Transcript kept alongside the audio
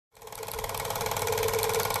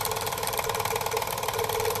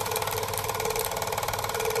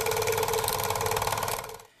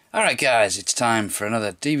Alright guys, it's time for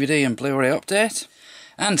another DVD and Blu-ray update.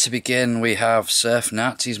 And to begin we have Surf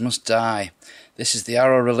Nazis Must Die. This is the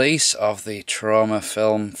Arrow release of the Trauma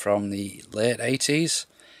film from the late 80s.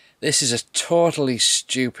 This is a totally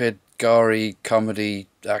stupid, gory, comedy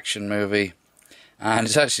action movie. And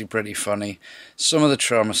it's actually pretty funny. Some of the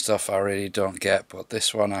Trauma stuff I really don't get, but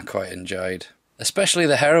this one I quite enjoyed. Especially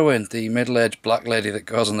the heroine, the middle-aged black lady that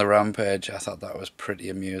goes on the rampage. I thought that was pretty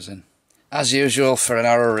amusing. As usual for an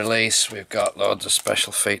Arrow release, we've got loads of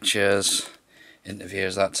special features,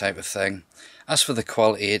 interviews, that type of thing. As for the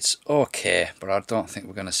quality, it's okay, but I don't think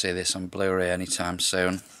we're going to see this on Blu-ray anytime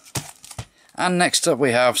soon. And next up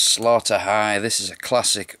we have Slaughter High. This is a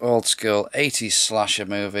classic, old school 80s slasher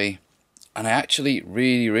movie, and I actually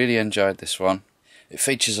really enjoyed this one. It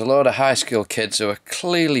features a load of high school kids who are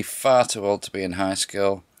clearly far too old to be in high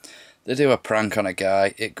school. They do a prank on a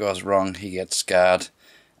guy, it goes wrong, he gets scarred.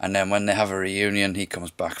 And then when they have a reunion, he comes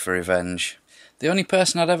back for revenge. The only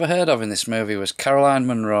person I'd ever heard of in this movie was Caroline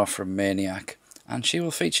Munro from Maniac, and she will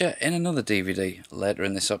feature in another DVD later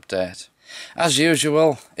in this update. As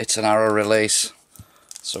usual, it's an Arrow release,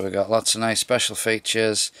 so we've got lots of nice special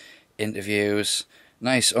features, interviews,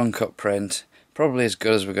 nice uncut print, probably as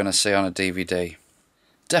good as we're going to see on a DVD.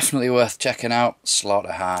 Definitely worth checking out,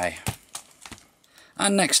 Slaughter High.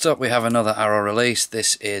 And next up we have another Arrow release.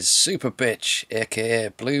 This is Super Bitch, aka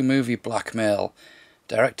Blue Movie Blackmail,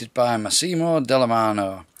 directed by Massimo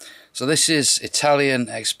Dallamano. So this is Italian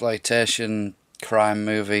exploitation crime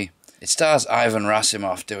movie. It stars Ivan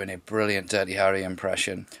Rassimov doing a brilliant Dirty Harry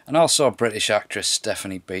impression, and also British actress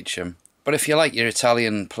Stephanie Beacham. But if you like your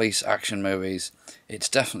Italian police action movies, it's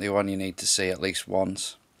definitely one you need to see at least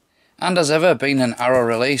once. And as ever, being an Arrow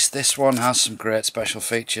release, this one has some great special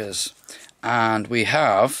features. And we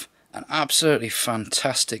have an absolutely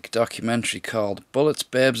fantastic documentary called Bullets,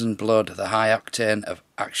 Babes and Blood, the high octane of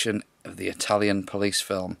action of the Italian police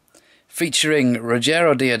film, featuring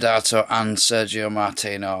Ruggero Deodato and Sergio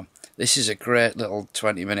Martino. This is a great little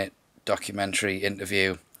 20-minute documentary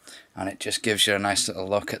interview, and it just gives you a nice little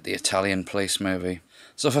look at the Italian police movie.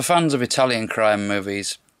 So for fans of Italian crime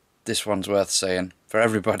movies, this one's worth seeing. For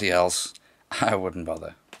everybody else, I wouldn't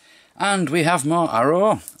bother. And we have more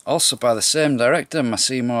Arrow, also by the same director,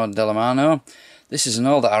 Massimo Dallamano. This is an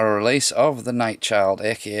old Arrow release of The Night Child,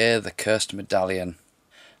 aka The Cursed Medallion.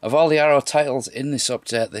 Of all the Arrow titles in this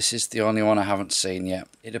update, this is the only one I haven't seen yet.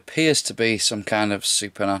 It appears to be some kind of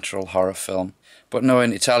supernatural horror film, but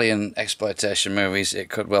knowing Italian exploitation movies, it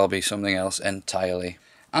could well be something else entirely.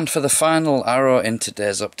 And for the final Arrow in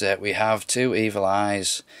today's update, we have Two Evil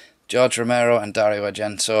Eyes. George Romero and Dario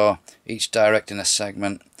Argento, each directing a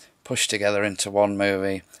segment, pushed together into one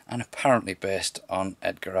movie, and apparently based on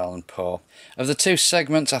Edgar Allan Poe. Of the two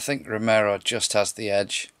segments, I think Romero just has the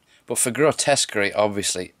edge, but for grotesquerie,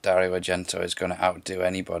 obviously Dario Argento is going to outdo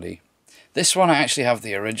anybody. This one, I actually have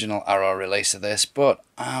the original Arrow release of this, but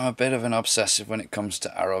I'm a bit of an obsessive when it comes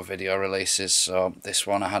to Arrow video releases, so this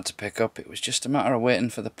one I had to pick up. It was just a matter of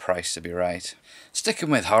waiting for the price to be right. Sticking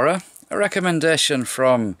with horror, a recommendation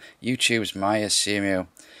from YouTube's Miyacemu.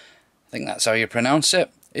 I think that's how you pronounce it.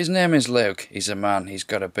 His name is Luke, he's a man, he's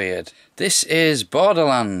got a beard. This is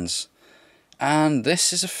Borderlands, and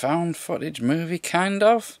this is a found footage movie, kind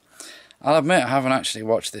of. I'll admit I haven't actually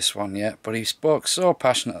watched this one yet, but he spoke so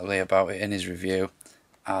passionately about it in his review,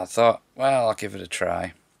 I thought, well, I'll give it a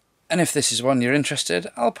try. And if this is one you're interested,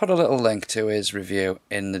 I'll put a little link to his review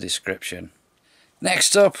in the description.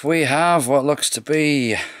 Next up we have what looks to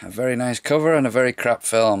be a very nice cover and a very crap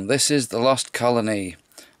film. This is The Lost Colony.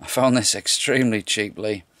 I found this extremely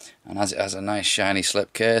cheaply, and as it has a nice shiny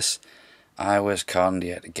slipcase, I was conned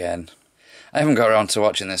yet again. I haven't got around to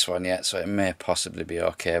watching this one yet, so it may possibly be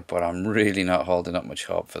okay, but I'm really not holding up much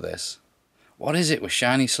hope for this. What is it with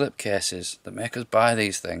shiny slipcases that make us buy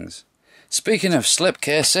these things? Speaking of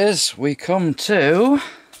slipcases, we come to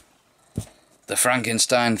The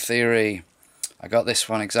Frankenstein Theory. I got this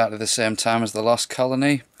one exactly the same time as The Lost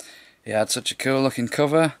Colony. It had such a cool looking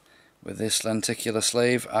cover with this lenticular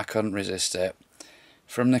sleeve, I couldn't resist it.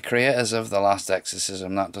 From the creators of The Last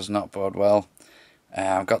Exorcism, that does not bode well.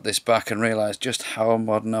 I've got this back and realised just how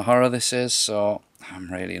modern a horror this is, so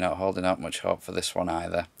I'm really not holding out much hope for this one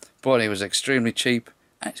either. But it was extremely cheap,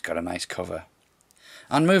 and it's got a nice cover.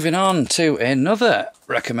 And moving on to another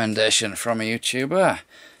recommendation from a YouTuber,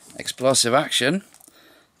 Explosive Action,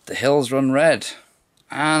 The Hills Run Red.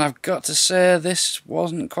 And I've got to say, this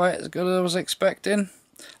wasn't quite as good as I was expecting.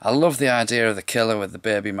 I love the idea of the killer with the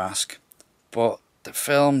baby mask, but the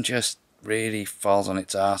film just really falls on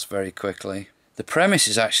its arse very quickly. The premise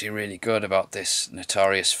is actually really good about this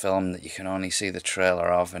notorious film that you can only see the trailer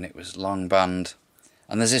of, and it was long banned.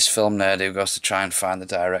 And there's this film nerd who goes to try and find the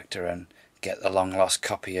director and get the long lost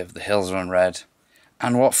copy of The Hills Run Red.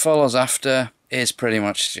 And what follows after is pretty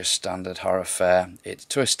much just standard horror fare. It's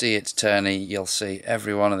twisty, it's turny, you'll see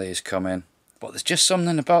every one of these coming. But there's just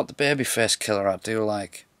something about the babyface killer I do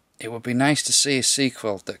like. It would be nice to see a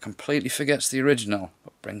sequel that completely forgets the original,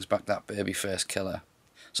 but brings back that babyface killer.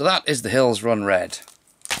 So that is The Hills Run Red.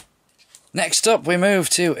 Next up we move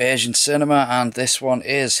to Asian cinema, and this one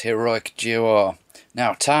is Heroic Duo.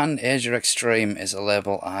 Now, Titan Asia Extreme is a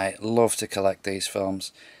label I love to collect these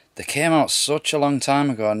films. They came out such a long time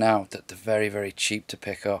ago now that they're very, very cheap to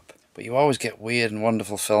pick up. But you always get weird and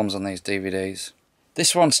wonderful films on these DVDs.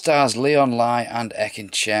 This one stars Leon Lai and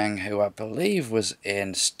Ekin Cheng, who I believe was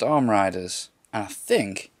in Storm Riders. And I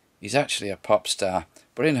think he's actually a pop star.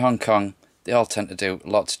 But in Hong Kong, they all tend to do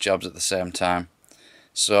lots of jobs at the same time.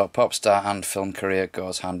 So pop star and film career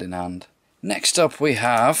goes hand in hand. Next up we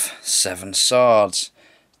have Seven Swords.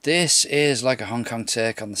 This is like a Hong Kong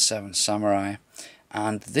take on the Seven Samurai.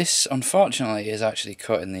 And this, unfortunately, is actually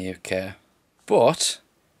cut in the UK. But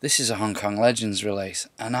this is a Hong Kong Legends release,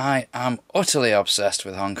 and I am utterly obsessed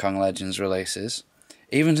with Hong Kong Legends releases,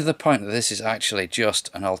 even to the point that this is actually just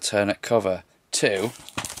an alternate cover to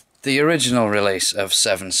the original release of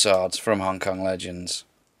Seven Swords from Hong Kong Legends.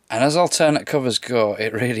 And as alternate covers go,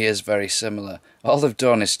 it really is very similar. All they've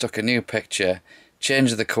done is stuck a new picture,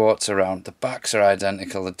 changed the quotes around, the backs are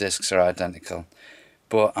identical, the discs are identical.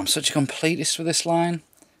 But I'm such a completist with this line,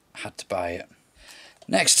 I had to buy it.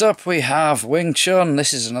 Next up we have Wing Chun.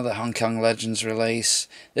 This is another Hong Kong Legends release.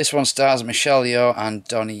 This one stars Michelle Yeoh and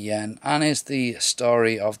Donnie Yen, and is the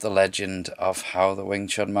story of the legend of how the Wing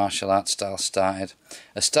Chun martial arts style started.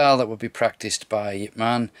 A style that would be practiced by Ip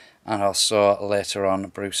Man and also later on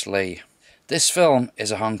Bruce Lee. This film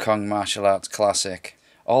is a Hong Kong martial arts classic,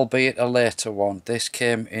 albeit a later one. This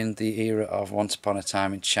came in the era of Once Upon a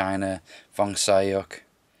Time in China, Fong Sai-yuk.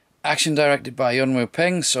 Action directed by Yuen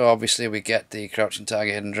Wu-ping, so obviously we get the Crouching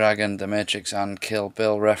Tiger, Hidden Dragon, The Matrix and Kill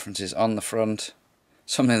Bill references on the front.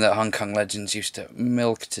 Something that Hong Kong Legends used to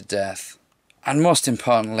milk to death. And most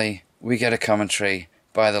importantly, we get a commentary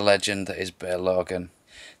by the legend that is Bear Logan.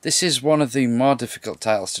 This is one of the more difficult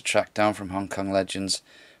titles to track down from Hong Kong Legends,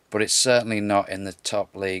 but it's certainly not in the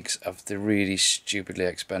top leagues of the really stupidly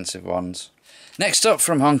expensive ones. Next up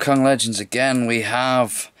from Hong Kong Legends again, we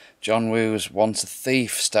have John Woo's Once a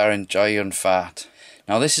Thief, starring Chow Yun-fat.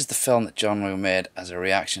 Now this is the film that John Woo made as a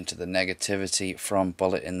reaction to the negativity from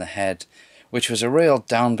Bullet in the Head, which was a real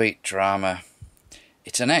downbeat drama.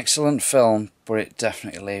 It's an excellent film, but it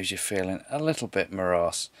definitely leaves you feeling a little bit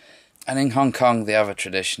morose. And in Hong Kong they have a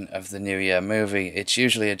tradition of the New Year movie. It's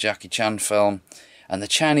usually a Jackie Chan film, and the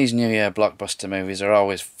Chinese New Year blockbuster movies are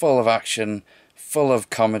always full of action, full of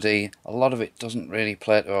comedy. A lot of it doesn't really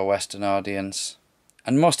play to a Western audience.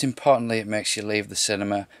 And most importantly, it makes you leave the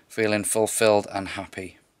cinema feeling fulfilled and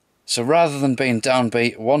happy. So rather than being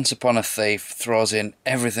downbeat, Once Upon a Thief throws in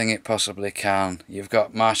everything it possibly can. You've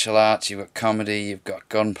got martial arts, you've got comedy, you've got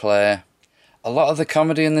gunplay. A lot of the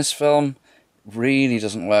comedy in this film really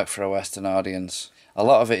doesn't work for a Western audience. A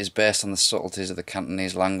lot of it is based on the subtleties of the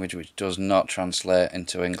Cantonese language, which does not translate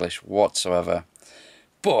into English whatsoever.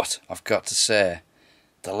 But I've got to say,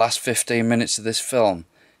 the last 15 minutes of this film,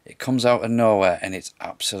 it comes out of nowhere and it's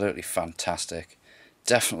absolutely fantastic.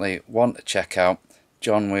 Definitely one to check out,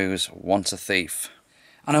 John Woo's Once a Thief.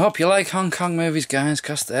 And I hope you like Hong Kong movies, guys,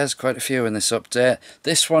 because there's quite a few in this update.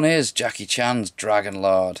 This one is Jackie Chan's Dragon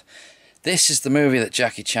Lord. This is the movie that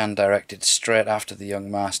Jackie Chan directed straight after The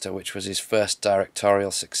Young Master, which was his first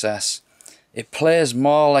directorial success. It plays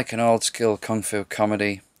more like an old school kung fu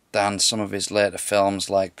comedy than some of his later films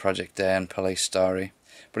like Project A and Police Story.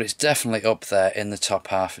 But it's definitely up there in the top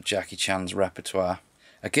half of Jackie Chan's repertoire.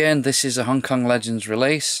 Again, this is a Hong Kong Legends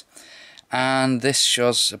release, and this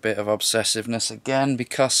shows a bit of obsessiveness again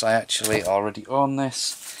because I actually already own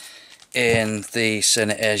this in the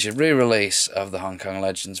Cine Asia re-release of the Hong Kong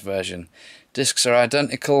Legends version. Discs are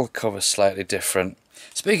identical, covers slightly different.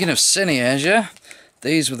 Speaking of Cine Asia,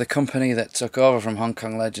 these were the company that took over from Hong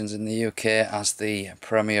Kong Legends in the UK as the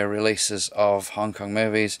premier releases of Hong Kong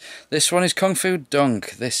movies. This one is Kung Fu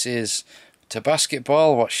Dunk. This is to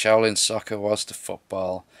basketball what Shaolin Soccer was to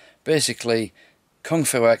football. Basically, Kung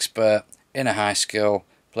Fu expert in a high school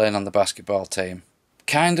playing on the basketball team.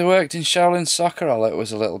 Kinda worked in Shaolin Soccer, although it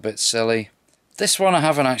was a little bit silly. This one I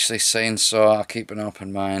haven't actually seen, so I'll keep an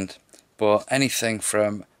open mind. But anything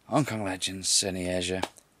from Hong Kong Legends, Cine Asia,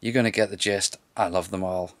 you're going to get the gist. I love them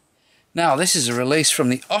all. Now, this is a release from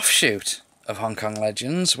the offshoot of Hong Kong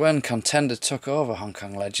Legends, when Contender took over Hong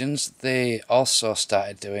Kong Legends, they also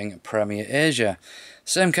started doing Premier Asia.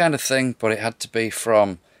 Same kind of thing, but it had to be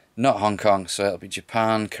from not Hong Kong, so it'll be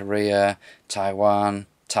Japan, Korea, Taiwan,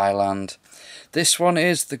 Thailand. This one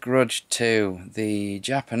is The Grudge 2, the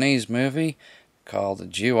Japanese movie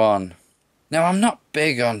called Ju-On. Now, I'm not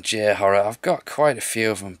big on J-horror, I've got quite a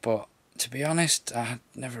few of them, but to be honest, I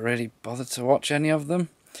never really bothered to watch any of them.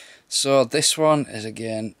 So this one is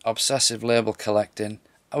again obsessive label collecting.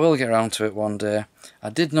 I will get around to it one day. I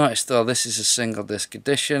did notice though this is a single disc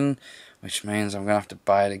edition, which means I'm going to have to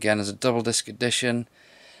buy it again as a double disc edition.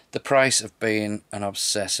 The price of being an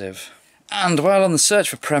obsessive. And while on the search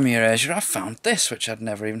for Premier Asia, I found this, which I'd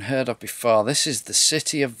never even heard of before. This is The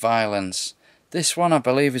City of Violence. This one I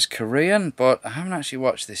believe is Korean, but I haven't actually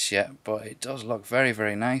watched this yet, but it does look very,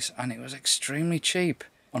 very nice, and it was extremely cheap.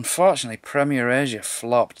 Unfortunately, Premier Asia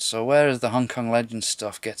flopped, so whereas the Hong Kong Legends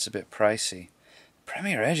stuff gets a bit pricey,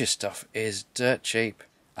 Premier Asia stuff is dirt cheap,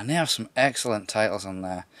 and they have some excellent titles on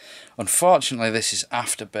there. Unfortunately, this is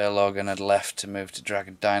after Bale Logan had left to move to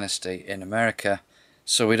Dragon Dynasty in America,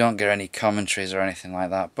 so we don't get any commentaries or anything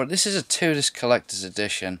like that, but this is a 2-disc collector's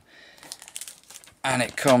edition. And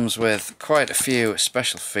it comes with quite a few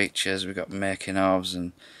special features. We've got making ofs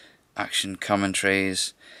and action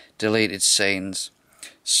commentaries, deleted scenes.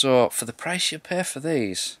 So for the price you pay for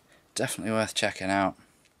these, definitely worth checking out.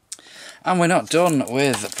 And we're not done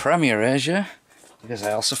with Premier Asia, because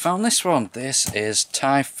I also found this one. This is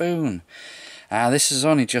Typhoon. This has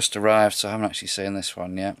only just arrived, so I haven't actually seen this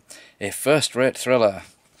one yet. A first-rate thriller.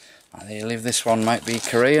 I believe this one might be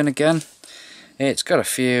Korean again. It's got a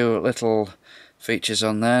few little features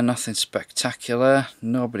on there, nothing spectacular,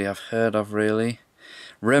 nobody I've heard of really.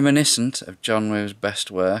 Reminiscent of John Woo's best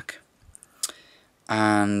work.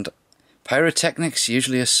 And pyrotechnics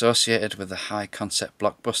usually associated with the high concept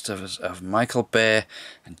blockbusters of Michael Bay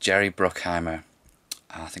and Jerry Bruckheimer.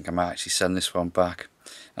 I think I might actually send this one back.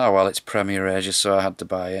 Oh well, it's Premier Asia, so I had to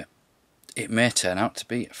buy it. It may turn out to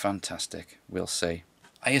be fantastic, we'll see.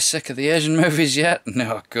 Are you sick of the Asian movies yet?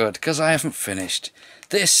 No, good, because I haven't finished.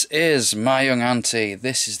 This is My Young Auntie.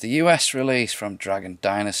 This is the US release from Dragon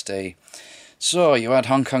Dynasty. So, you had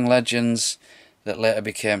Hong Kong Legends that later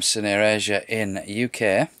became Cine Asia in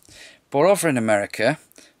UK. But over in America,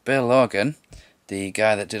 Bale Logan, the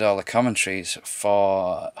guy that did all the commentaries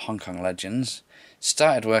for Hong Kong Legends,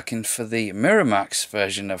 started working for the Miramax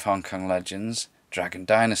version of Hong Kong Legends, Dragon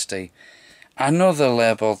Dynasty. Another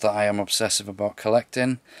label that I am obsessive about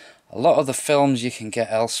collecting. A lot of the films you can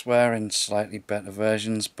get elsewhere in slightly better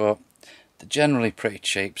versions, but they're generally pretty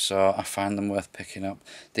cheap, so I find them worth picking up.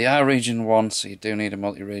 They are Region 1, so you do need a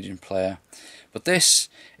multi-region player. But this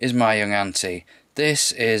is My Young Auntie.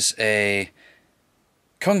 This is a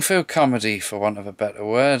kung fu comedy, for want of a better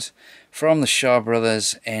word, from the Shaw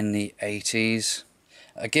Brothers in the 80s.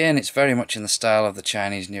 Again, it's very much in the style of the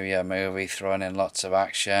Chinese New Year movie, throwing in lots of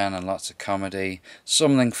action and lots of comedy,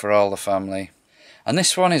 something for all the family. And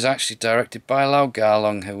this one is actually directed by Lau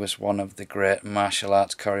Garlong, who was one of the great martial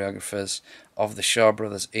arts choreographers of the Shaw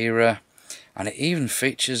Brothers era, and it even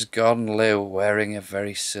features Gordon Liu wearing a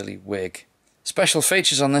very silly wig. Special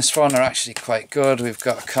features on this one are actually quite good. We've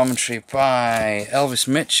got a commentary by Elvis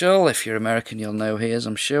Mitchell, if you're American you'll know he is,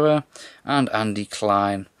 I'm sure, and Andy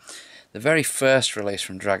Klein. The very first release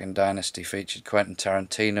from Dragon Dynasty featured Quentin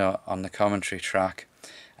Tarantino on the commentary track,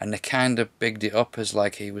 and they kind of bigged it up as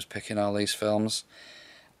like he was picking all these films.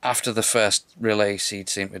 After the first release, he'd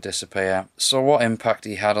seemed to disappear. So what impact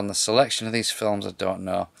he had on the selection of these films, I don't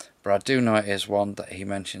know. But I do know it is one that he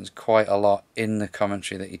mentions quite a lot in the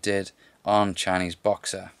commentary that he did on Chinese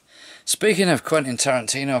Boxer. Speaking of Quentin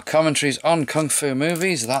Tarantino commentaries on kung fu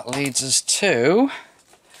movies, that leads us to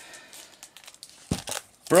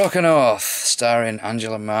Broken Oath, starring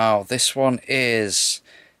Angela Mao. This one is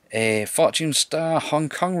a Fortune Star Hong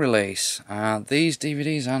Kong release. These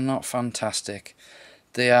DVDs are not fantastic.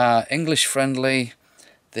 They are English friendly,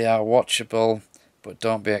 they are watchable, but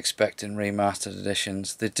don't be expecting remastered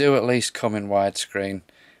editions. They do at least come in widescreen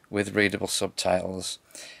with readable subtitles.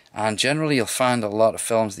 And generally you'll find a lot of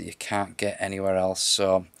films that you can't get anywhere else,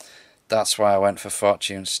 so that's why I went for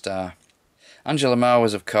Fortune Star. Angela Mao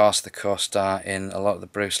was of course the co-star in a lot of the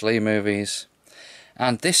Bruce Lee movies.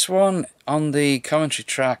 And this one, on the commentary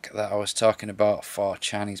track that I was talking about for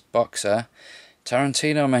Chinese Boxer,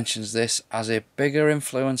 Tarantino mentions this as a bigger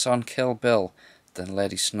influence on Kill Bill than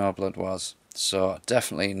Lady Snowblood was. So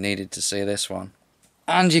definitely needed to see this one.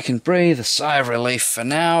 And you can breathe a sigh of relief for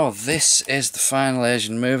now. This is the final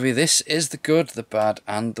Asian movie. This is the good, the bad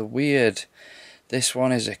and the weird. This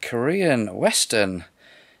one is a Korean Western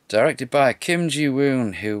Directed by Kim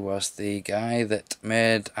Ji-woon, who was the guy that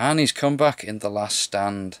made Arnie's comeback in The Last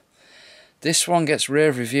Stand. This one gets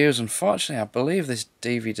rave reviews. Unfortunately, I believe this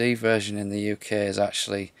DVD version in the UK has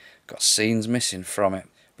actually got scenes missing from it.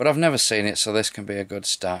 But I've never seen it, so this can be a good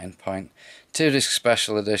starting point. 2-disc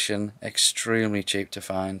special edition, extremely cheap to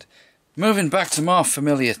find. Moving back to more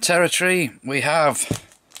familiar territory, we have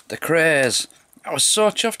The Craze. I was so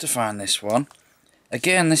chuffed to find this one.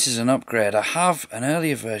 Again, this is an upgrade. I have an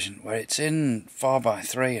earlier version where it's in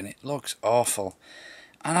 4:3 and it looks awful.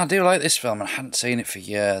 And I do like this film and I hadn't seen it for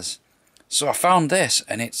years. So I found this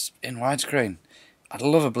and it's in widescreen. I'd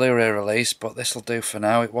love a Blu-ray release, but this'll do for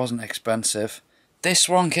now. It wasn't expensive. This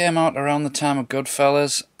one came out around the time of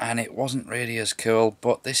Goodfellas and it wasn't really as cool,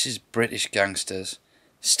 but this is British gangsters.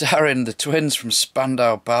 Starring the twins from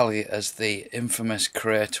Spandau Ballet as the infamous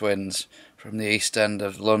Cray twins from the East End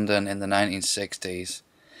of London in the 1960s.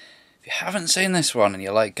 If you haven't seen this one and you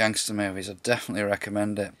like gangster movies, I'd definitely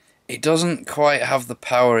recommend it. It doesn't quite have the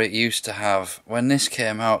power it used to have. When this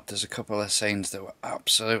came out, there's a couple of scenes that were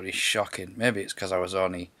absolutely shocking. Maybe it's because I was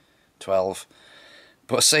only 12.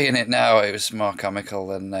 But seeing it now, it was more comical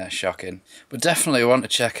than shocking. But definitely want to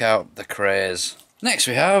check out The Craze. Next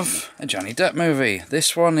we have a Johnny Depp movie.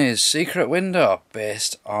 This one is Secret Window,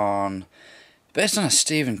 based on a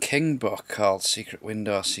Stephen King book called Secret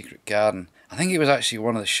Window, Secret Garden. I think it was actually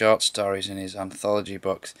one of the short stories in his anthology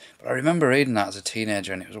books, but I remember reading that as a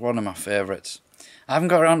teenager and it was one of my favourites. I haven't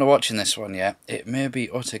got around to watching this one yet. It may be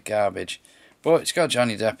utter garbage, but it's got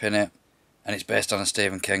Johnny Depp in it and it's based on a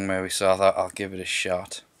Stephen King movie, so I thought I'll give it a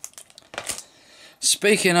shot.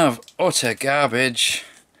 Speaking of utter garbage,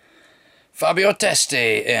 Fabio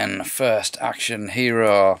Testi in First Action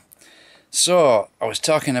Hero. So, I was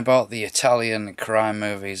talking about the Italian crime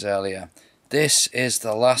movies earlier. This is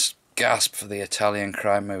the last gasp for the Italian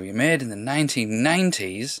crime movie, made in the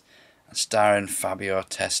 1990s and starring Fabio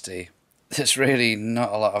Testi. There's really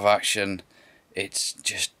not a lot of action, it's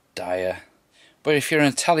just dire. But if you're an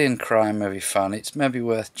Italian crime movie fan, it's maybe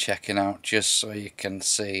worth checking out just so you can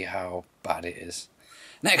see how bad it is.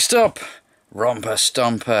 Next up, Romper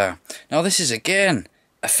Stomper. Now this is again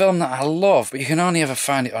a film that I love, but you can only ever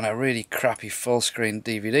find it on a really crappy full-screen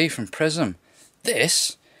DVD from Prism.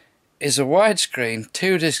 This is a widescreen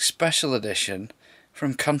 2-disc special edition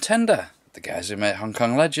from Contender, the guys who made Hong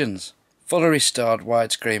Kong Legends. Fully restored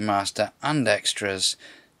widescreen master and extras.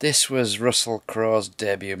 This was Russell Crowe's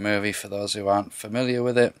debut movie, for those who aren't familiar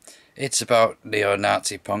with it. It's about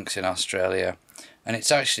neo-Nazi punks in Australia, and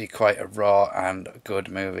it's actually quite a raw and good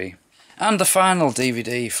movie. And the final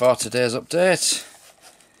DVD for today's update.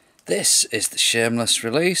 This is the shameless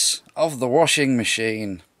release of The Washing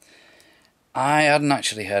Machine. I hadn't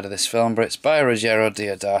actually heard of this film, but it's by Ruggero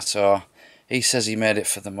Deodato. He says he made it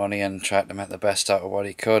for the money and tried to make the best out of what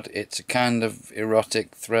he could. It's a kind of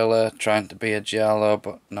erotic thriller, trying to be a giallo,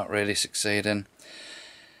 but not really succeeding.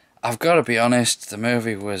 I've got to be honest, the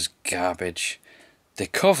movie was garbage. The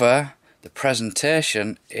cover, the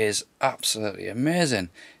presentation, is absolutely amazing.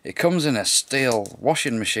 It comes in a steel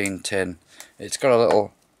washing machine tin. It's got a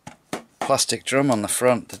little plastic drum on the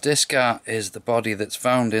front. The disc art is the body that's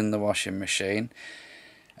found in the washing machine.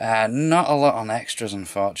 Not a lot on extras,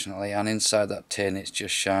 unfortunately, and inside that tin it's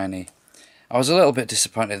just shiny. I was a little bit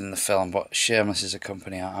disappointed in the film, but Shameless is a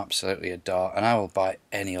company I absolutely adore, and I will buy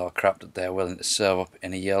any old crap that they're willing to serve up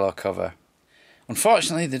in a yellow cover.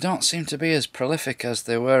 Unfortunately, they don't seem to be as prolific as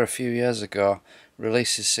they were a few years ago.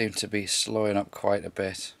 Releases seem to be slowing up quite a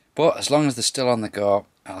bit. But as long as they're still on the go,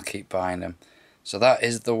 I'll keep buying them. So that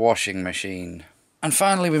is The Washing Machine. And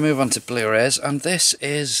finally we move on to Blu-rays, and this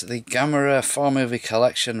is the Gamera 4-movie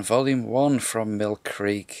collection Volume 1 from Mill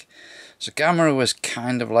Creek. So Gamera was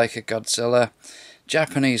kind of like a Godzilla.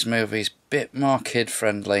 Japanese movies, bit more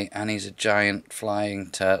kid-friendly, and he's a giant flying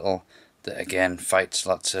turtle that again fights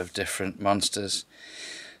lots of different monsters.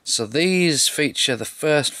 So these feature the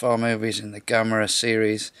first 4 movies in the Gamera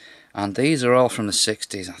series, and these are all from the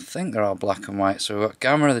 60s. I think they're all black and white. So we've got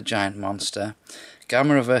Gamera the Giant Monster,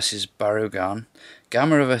 Gamera vs Barugon,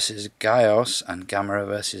 Gamera vs Gaios, and Gamera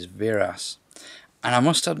vs Viras. And I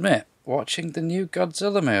must admit, watching the new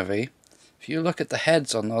Godzilla movie, if you look at the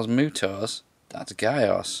heads on those Mutos, that's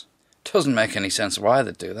Gaios. Doesn't make any sense why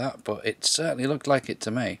they do that, but it certainly looked like it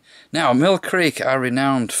to me. Now, Mill Creek are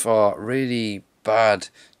renowned for really bad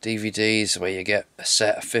DVDs where you get a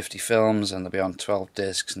set of 50 films and they'll be on 12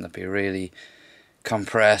 discs and they'll be really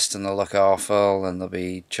compressed and they'll look awful and they'll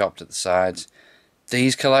be chopped at the sides.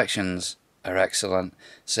 These collections are excellent.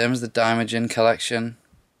 Same as the Daimajin collection.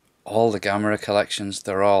 All the Gamera collections,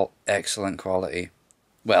 they're all excellent quality.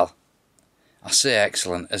 Well, I say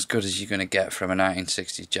excellent, as good as you're going to get from a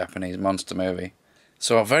 1960s Japanese monster movie.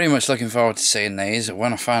 So I'm very much looking forward to seeing these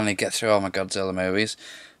when I finally get through all my Godzilla movies.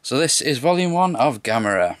 So this is Volume 1 of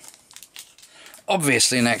Gamera.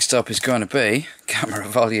 Obviously next up is going to be Gamera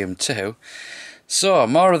Volume 2. So,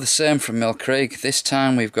 more of the same from Mill Creek. This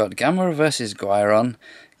time we've got Gamera vs Guiron,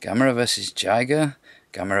 Gamera vs Jiger,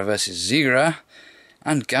 Gamera vs Zigra,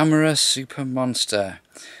 and Gamera Super Monster.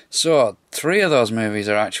 So, 3 of those movies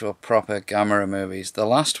are actual proper Gamera movies. The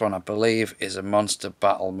last one, I believe, is a monster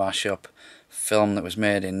battle mashup film that was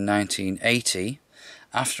made in 1980,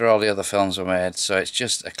 after all the other films were made, so it's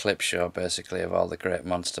just a clip show, basically, of all the great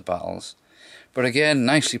monster battles. But again,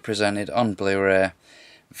 nicely presented on Blu-ray.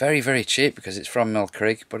 Very, very cheap because it's from Mill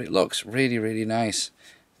Creek, but it looks really, really nice.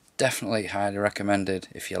 Definitely highly recommended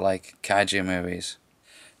if you like kaiju movies.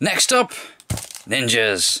 Next up,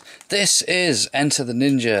 ninjas. This is Enter the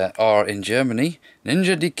Ninja, or in Germany,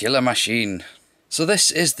 Ninja die Killer Maschine. So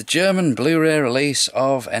this is the German Blu-ray release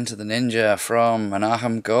of Enter the Ninja from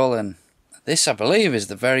Menahem Golan. This, I believe, is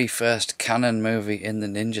the very first canon movie in the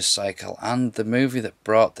ninja cycle, and the movie that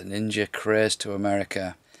brought the ninja craze to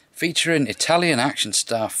America. Featuring Italian action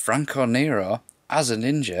star Franco Nero as a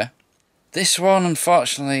ninja. This one,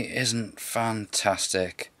 unfortunately, isn't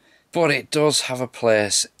fantastic, but it does have a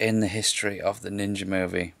place in the history of the ninja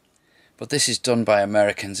movie. But this is done by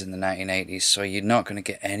Americans in the 1980s, so you're not going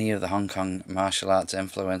to get any of the Hong Kong martial arts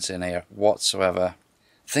influence in here whatsoever.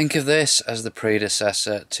 Think of this as the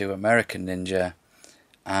predecessor to American Ninja,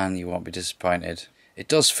 and you won't be disappointed. It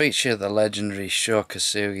does feature the legendary Sho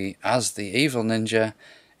Kosugi as the evil ninja.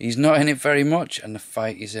 He's not in it very much, and the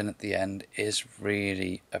fight he's in at the end is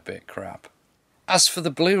really a bit crap. As for the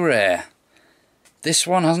Blu-ray, this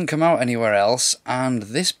one hasn't come out anywhere else, and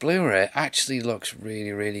this Blu-ray actually looks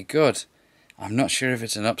really, really good. I'm not sure if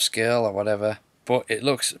it's an upscale or whatever, but it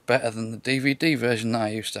looks better than the DVD version that I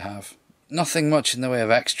used to have. Nothing much in the way of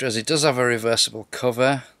extras. It does have a reversible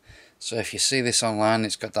cover, so if you see this online,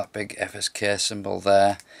 it's got that big FSK symbol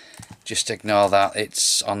there. Just ignore that,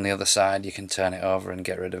 it's on the other side, you can turn it over and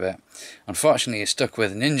get rid of it. Unfortunately, you're stuck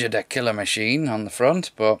with Ninja die Killer Maschine on the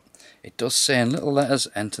front, but it does say in little letters,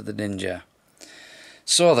 Enter the Ninja.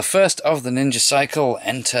 So, the first of the ninja cycle,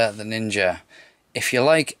 Enter the Ninja. If you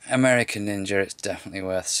like American Ninja, it's definitely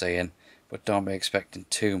worth seeing, but don't be expecting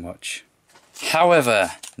too much.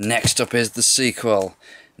 However, next up is the sequel,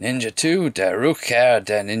 Ninja 2 Der Rückkehr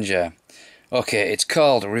der Ninja. Okay, it's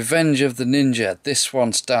called Revenge of the Ninja. This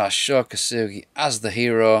one stars Sho Kosugi as the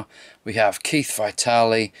hero. We have Keith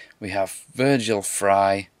Vitale, we have Virgil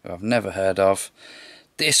Fry, who I've never heard of.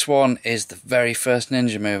 This one is the very first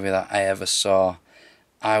ninja movie that I ever saw.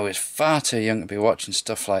 I was far too young to be watching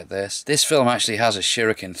stuff like this. This film actually has a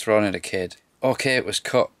shuriken thrown at a kid. Okay, it was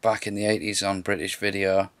cut back in the 80s on British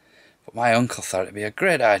Video, but my uncle thought it'd be a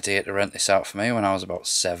great idea to rent this out for me when I was about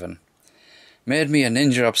 7. Made me a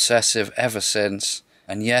ninja obsessive ever since,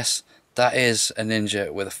 and yes, that is a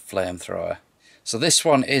ninja with a flamethrower. So this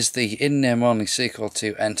one is the in-name only sequel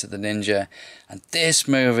to Enter the Ninja, and this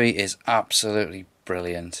movie is absolutely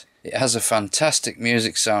brilliant. It has a fantastic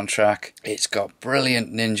music soundtrack, it's got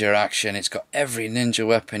brilliant ninja action, it's got every ninja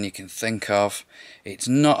weapon you can think of, it's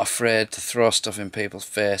not afraid to throw stuff in people's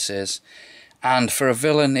faces, and for a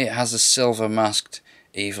villain it has a silver masked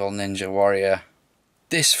evil ninja warrior.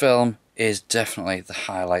 This film is definitely the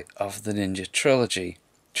highlight of the ninja trilogy.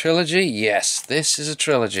 Trilogy? Yes, this is a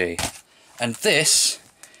trilogy. And this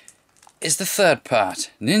is the third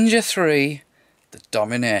part, Ninja 3, The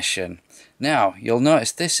Domination. Now, you'll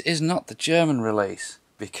notice this is not the German release,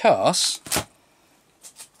 because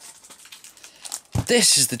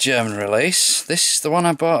this is the German release. This is the one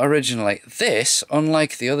I bought originally. This,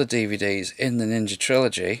 unlike the other DVDs in the Ninja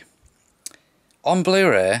trilogy, on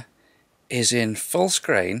Blu-ray is in full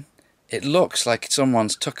screen. It looks like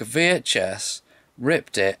someone's took a VHS,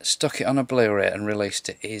 ripped it, stuck it on a Blu-ray and released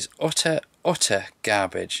it. It is utter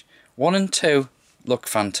garbage. 1 and 2 look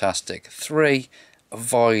fantastic. 3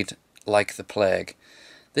 avoid like the plague.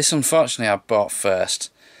 This unfortunately I bought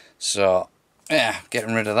first, so yeah,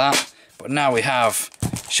 getting rid of that. But now we have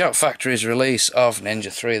Shout Factory's release of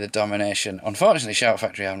Ninja 3 The Domination. Unfortunately Shout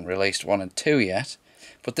Factory haven't released 1 and 2 yet,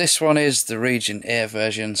 but this one is the Region A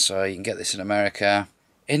version, so you can get this in America.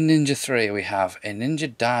 In Ninja 3 we have a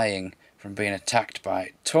ninja dying from being attacked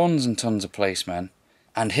by tons and tons of policemen,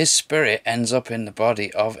 and his spirit ends up in the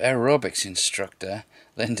body of aerobics instructor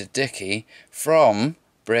Linda Dickey from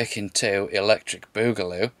Breaking 2 Electric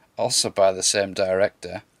Boogaloo, also by the same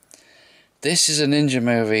director. This is a ninja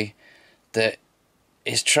movie that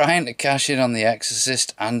is trying to cash in on The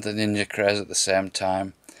Exorcist and the ninja craze at the same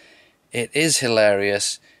time. It is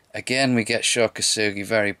hilarious. Again, we get Sho Kosugi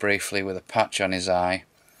very briefly with a patch on his eye.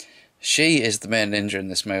 She is the main ninja in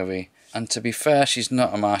this movie, and to be fair, she's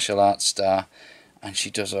not a martial arts star, and she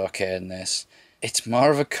does okay in this. It's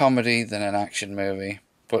more of a comedy than an action movie,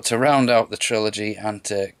 but to round out the trilogy and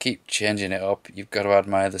to keep changing it up, you've got to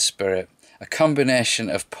admire the spirit. A combination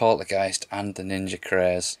of Poltergeist and the ninja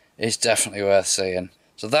craze. It's definitely worth seeing.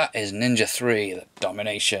 So that is Ninja 3, The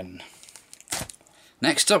Domination.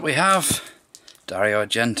 Next up we have Dario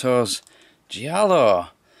Argento's Giallo.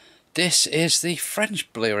 This is the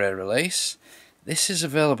French Blu-ray release. This is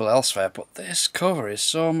available elsewhere, but this cover is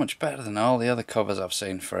so much better than all the other covers I've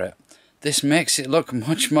seen for it. This makes it look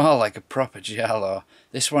much more like a proper Giallo.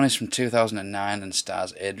 This one is from 2009 and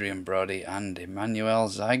stars Adrian Brody and Emmanuel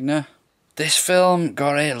Zeigner. This film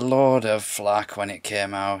got a load of flack when it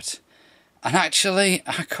came out, and actually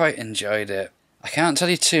I quite enjoyed it. I can't tell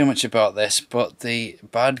you too much about this, but the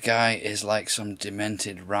bad guy is like some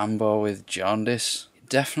demented Rambo with jaundice. It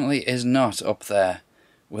definitely is not up there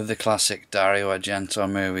with the classic Dario Argento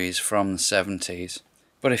movies from the 70s.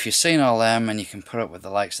 But if you've seen all them and you can put up with the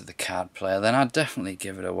likes of The Card Player, then I'd definitely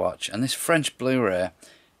give it a watch. And this French Blu-ray,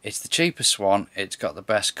 it's the cheapest one, it's got the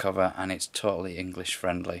best cover, and it's totally English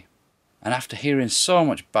friendly. And after hearing so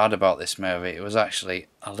much bad about this movie, it was actually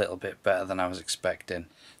a little bit better than I was expecting.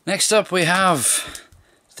 Next up we have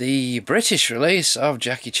the British release of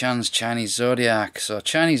Jackie Chan's Chinese Zodiac. So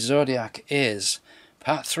Chinese Zodiac is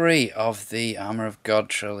part 3 of the Armour of God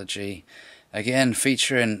trilogy. Again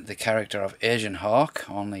featuring the character of Asian Hawk,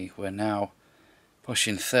 only we're now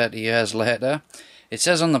pushing 30 years later. It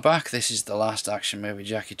says on the back this is the last action movie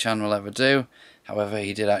Jackie Chan will ever do. However,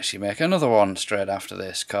 he did actually make another one straight after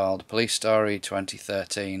this called Police Story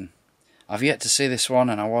 2013. I've yet to see this one,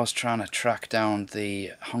 and I was trying to track down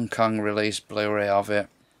the Hong Kong release Blu-ray of it,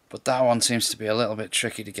 but that one seems to be a little bit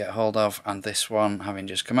tricky to get hold of, and this one, having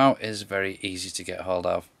just come out, is very easy to get hold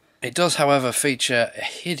of. It does, however, feature a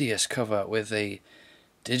hideous cover with the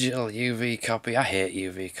digital UV copy. I hate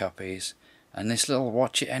UV copies. And this little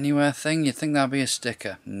watch it anywhere thing, you'd think that'd be a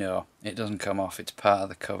sticker. No, it doesn't come off, it's part of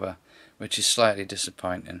the cover, which is slightly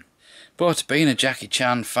disappointing. But being a Jackie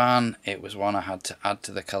Chan fan, it was one I had to add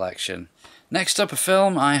to the collection. Next up, a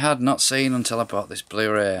film I had not seen until I bought this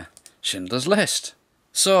Blu-ray, Schindler's List.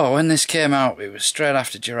 So when this came out, it was straight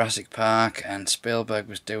after Jurassic Park, and Spielberg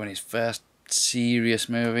was doing his first serious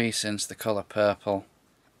movie since The Colour Purple.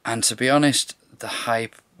 And to be honest, the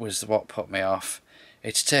hype was what put me off.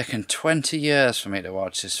 It's taken 20 years for me to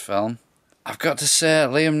watch this film. I've got to say,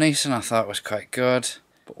 Liam Neeson I thought was quite good,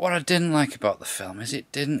 but what I didn't like about the film is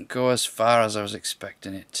it didn't go as far as I was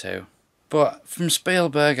expecting it to. But from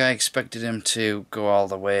Spielberg I expected him to go all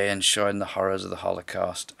the way and showing the horrors of the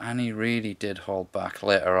Holocaust, and he really did hold back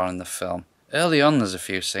later on in the film. Early on there's a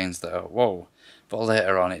few scenes that are whoa, but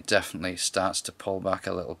later on it definitely starts to pull back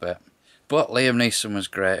a little bit. But Liam Neeson was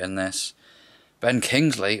great in this. Ben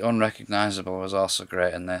Kingsley, unrecognisable, was also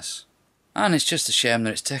great in this. And it's just a shame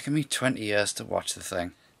that it's taken me 20 years to watch the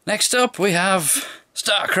thing. Next up we have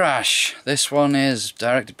Star Crash. This one is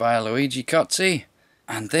directed by Luigi Cozzi.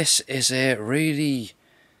 And this is a really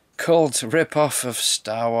cult rip-off of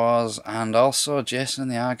Star Wars and also Jason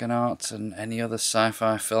and the Argonauts and any other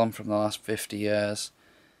sci-fi film from the last 50 years.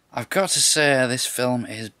 I've got to say this film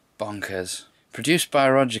is bonkers. Produced by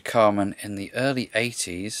Roger Corman in the early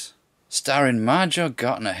 80s. Starring Marjoe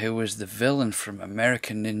Gottner, who was the villain from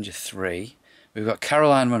American Ninja 3. We've got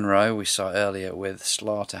Caroline Munro, we saw earlier with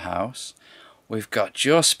Slaughterhouse. We've got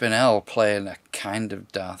Joe Spinell playing a kind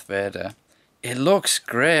of Darth Vader. It looks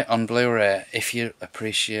great on Blu-ray if you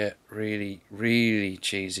appreciate really, really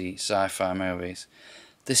cheesy sci-fi movies.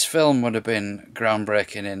 This film would have been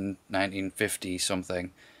groundbreaking in 1950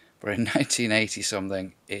 something, but in 1980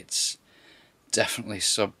 something, it's definitely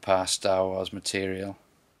subpar Star Wars material.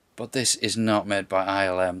 But this is not made by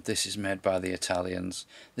ILM, this is made by the Italians.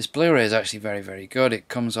 This Blu-ray is actually very, very good. It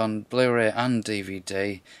comes on Blu-ray and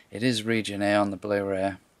DVD. It is Region A on the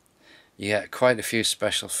Blu-ray. You get quite a few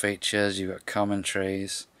special features, you've got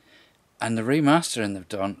commentaries. And the remastering they've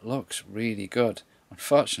done looks really good.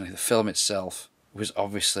 Unfortunately, the film itself was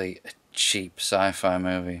obviously a cheap sci-fi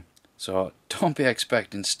movie. So don't be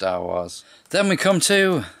expecting Star Wars. Then we come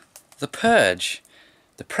to The Purge.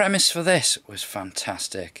 The premise for this was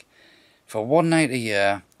fantastic. For one night a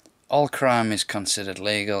year, all crime is considered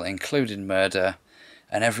legal, including murder,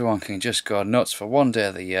 and everyone can just go nuts for one day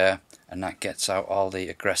of the year, and that gets out all the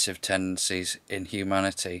aggressive tendencies in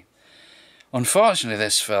humanity. Unfortunately,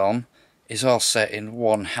 this film is all set in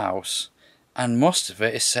one house, and most of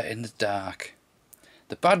it is set in the dark.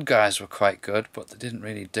 The bad guys were quite good, but they didn't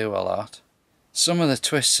really do a lot. Some of the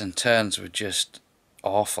twists and turns were just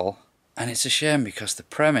awful. And it's a shame because the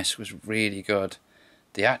premise was really good.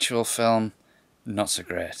 The actual film, not so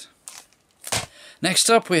great. Next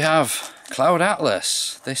up we have Cloud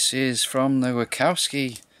Atlas. This is from the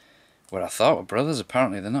Wachowski, what I thought were brothers.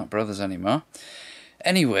 Apparently they're not brothers anymore.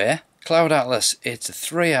 Anyway, Cloud Atlas, it's a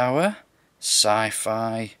 3-hour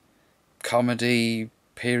sci-fi, comedy,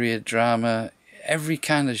 period drama, every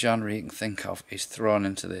kind of genre you can think of is thrown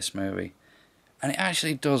into this movie. And it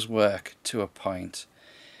actually does work to a point.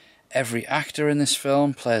 Every actor in this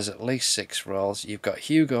film plays at least 6 roles. You've got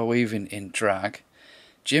Hugo Weaving in drag.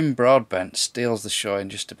 Jim Broadbent steals the show in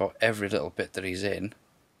just about every little bit that he's in.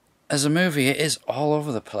 As a movie, it is all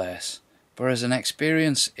over the place. But as an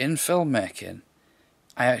experience in filmmaking,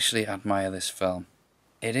 I actually admire this film.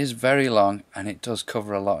 It is very long and it does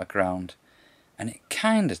cover a lot of ground. And it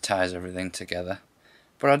kind of ties everything together.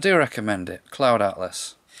 But I do recommend it. Cloud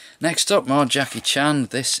Atlas. Next up, more Jackie Chan.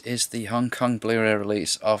 This is the Hong Kong Blu-ray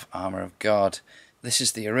release of Armour of God. This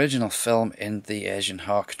is the original film in the Asian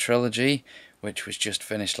Hawk trilogy, which was just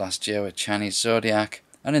finished last year with Chinese Zodiac,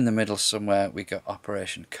 and in the middle somewhere we got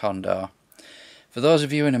Operation Condor. For those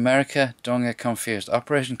of you in America, don't get confused.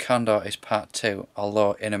 Operation Condor is part 2,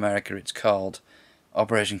 although in America it's called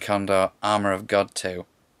Operation Condor Armour of God 2.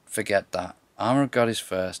 Forget that. Armour of God is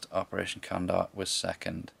first, Operation Condor was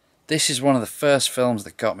second. This is one of the first films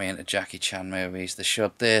that got me into Jackie Chan movies. They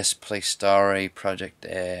showed this, Police Story, Project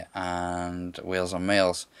A and Wheels on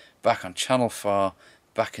Meals back on Channel 4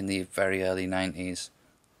 back in the very early 90s.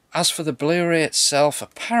 As for the Blu-ray itself,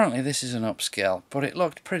 apparently this is an upscale, but it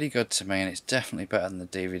looked pretty good to me and it's definitely better than the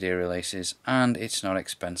DVD releases and it's not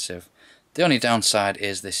expensive. The only downside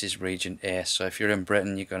is this is region A, so if you're in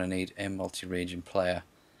Britain you're going to need a multi-region player.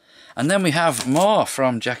 And then we have more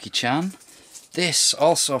from Jackie Chan. This,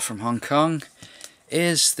 also from Hong Kong,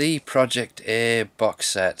 is the Project A box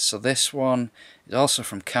set. So this one is also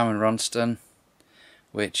from Cameron Ronston,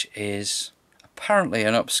 which is apparently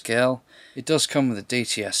an upscale. It does come with a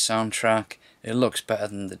DTS soundtrack. It looks better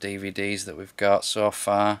than the DVDs that we've got so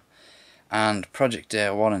far. And Project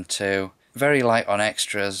A 1 and 2, very light on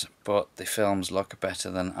extras, but the films look better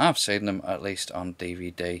than I've seen them, at least on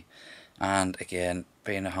DVD. And again,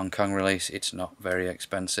 being a Hong Kong release, it's not very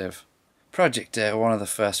expensive. Project A, one of the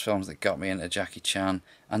first films that got me into Jackie Chan,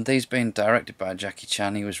 and these being directed by Jackie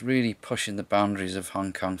Chan, he was really pushing the boundaries of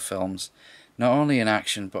Hong Kong films, not only in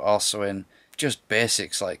action but also in just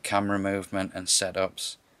basics like camera movement and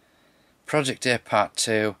setups. Project A Part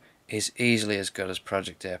 2 is easily as good as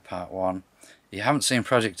Project A Part 1. If you haven't seen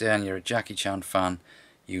Project A and you're a Jackie Chan fan,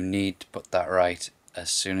 you need to put that right as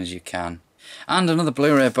soon as you can. And another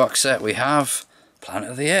Blu-ray box set we have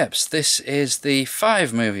Planet of the Apes. This is the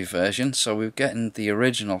 5-movie version, so we're getting the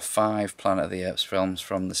original 5 Planet of the Apes films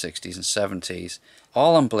from the 60s and 70s.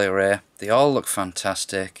 All on Blu-ray, they all look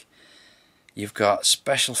fantastic. You've got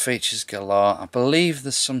special features galore. I believe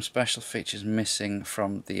there's some special features missing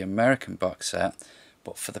from the American box set,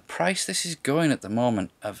 but for the price this is going at the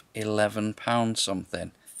moment of £11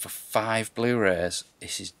 something, for 5 Blu-rays,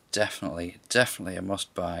 this is definitely a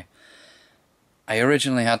must-buy. I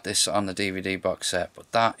originally had this on the DVD box set,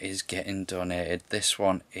 but that is getting donated. This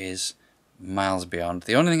one is miles beyond.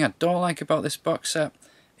 The only thing I don't like about this box set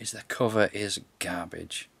is the cover is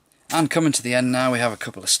garbage. And coming to the end now, we have a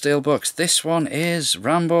couple of steelbooks. This one is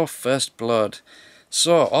Rambo First Blood.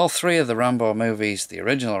 So all 3 of the Rambo movies, the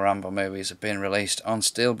original Rambo movies, have been released on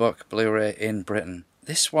steelbook Blu-ray in Britain.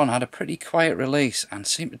 This one had a pretty quiet release and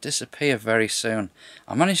seemed to disappear very soon.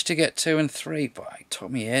 I managed to get 2 and 3, but it took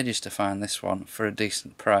me ages to find this one for a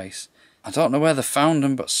decent price. I don't know where they found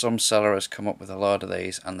them, but some seller has come up with a load of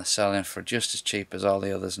these and they're selling for just as cheap as all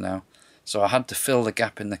the others now. So I had to fill the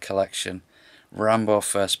gap in the collection. Rambo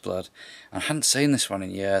First Blood. I hadn't seen this one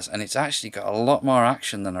in years, and it's actually got a lot more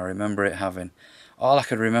action than I remember it having. All I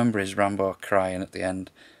could remember is Rambo crying at the end,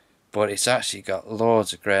 but it's actually got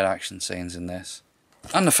loads of great action scenes in this.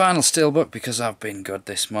 And the final steelbook, because I've been good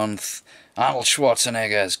this month, Arnold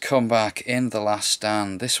Schwarzenegger's comeback in The Last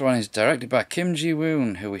Stand. This one is directed by Kim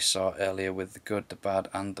Ji-woon, who we saw earlier with The Good, The Bad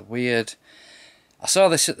and The Weird. I saw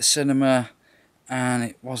this at the cinema, and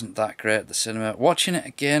it wasn't that great at the cinema. Watching it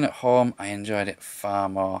again at home, I enjoyed it far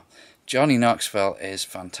more. Johnny Knoxville is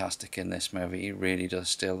fantastic in this movie. He really does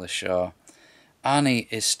steal the show. Arnie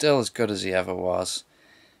is still as good as he ever was.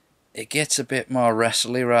 It gets a bit more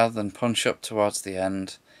wrestly rather than punch up towards the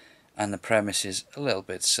end, and the premise is a little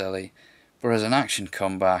bit silly, but as an action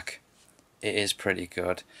comeback, it is pretty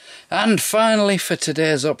good. And finally, for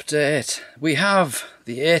today's update, we have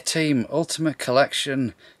the A-Team Ultimate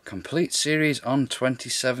Collection Complete Series on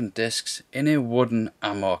 27 discs in a wooden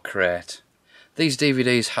ammo crate. These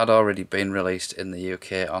DVDs had already been released in the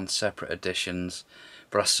UK on separate editions,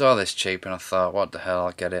 but I saw this cheap and I thought, what the hell,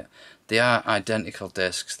 I'll get it. They are identical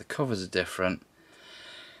discs, the covers are different,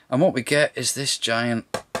 and what we get is this giant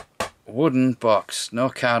wooden box. No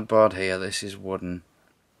cardboard here, this is wooden.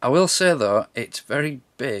 I will say though, it's very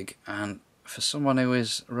big, and for someone who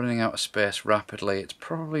is running out of space rapidly, it's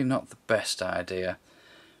probably not the best idea.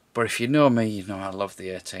 But if you know me, you know I love the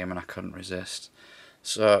A-Team and I couldn't resist.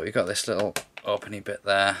 So we've got this little openy bit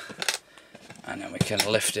there, and then we can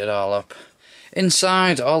lift it all up.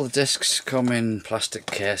 Inside, all the discs come in plastic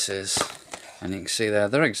cases, and you can see there,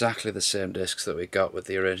 they're exactly the same discs that we got with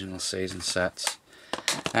the original season sets.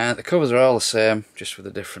 And the covers are all the same, just with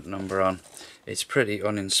a different number on. It's pretty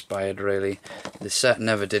uninspired really. The set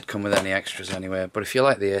never did come with any extras anyway, but if you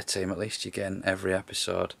like the A-Team, at least you get in every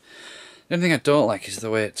episode. The only thing I don't like is the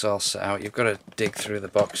way it's all set out. You've got to dig through the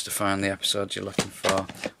box to find the episodes you're looking for.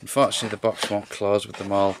 Unfortunately, the box won't close with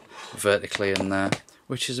them all vertically in there,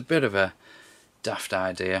 which is a bit of a daft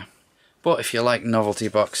idea. But if you like novelty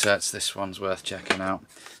box sets, this one's worth checking out.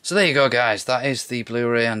 So there you go guys, that is the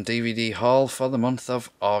Blu-ray and DVD haul for the month of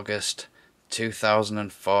August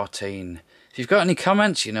 2014. If you've got any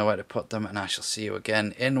comments, you know where to put them, and I shall see you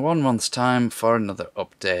again in 1 month's time for another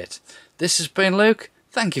update. This has been Luke,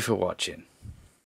 thank you for watching.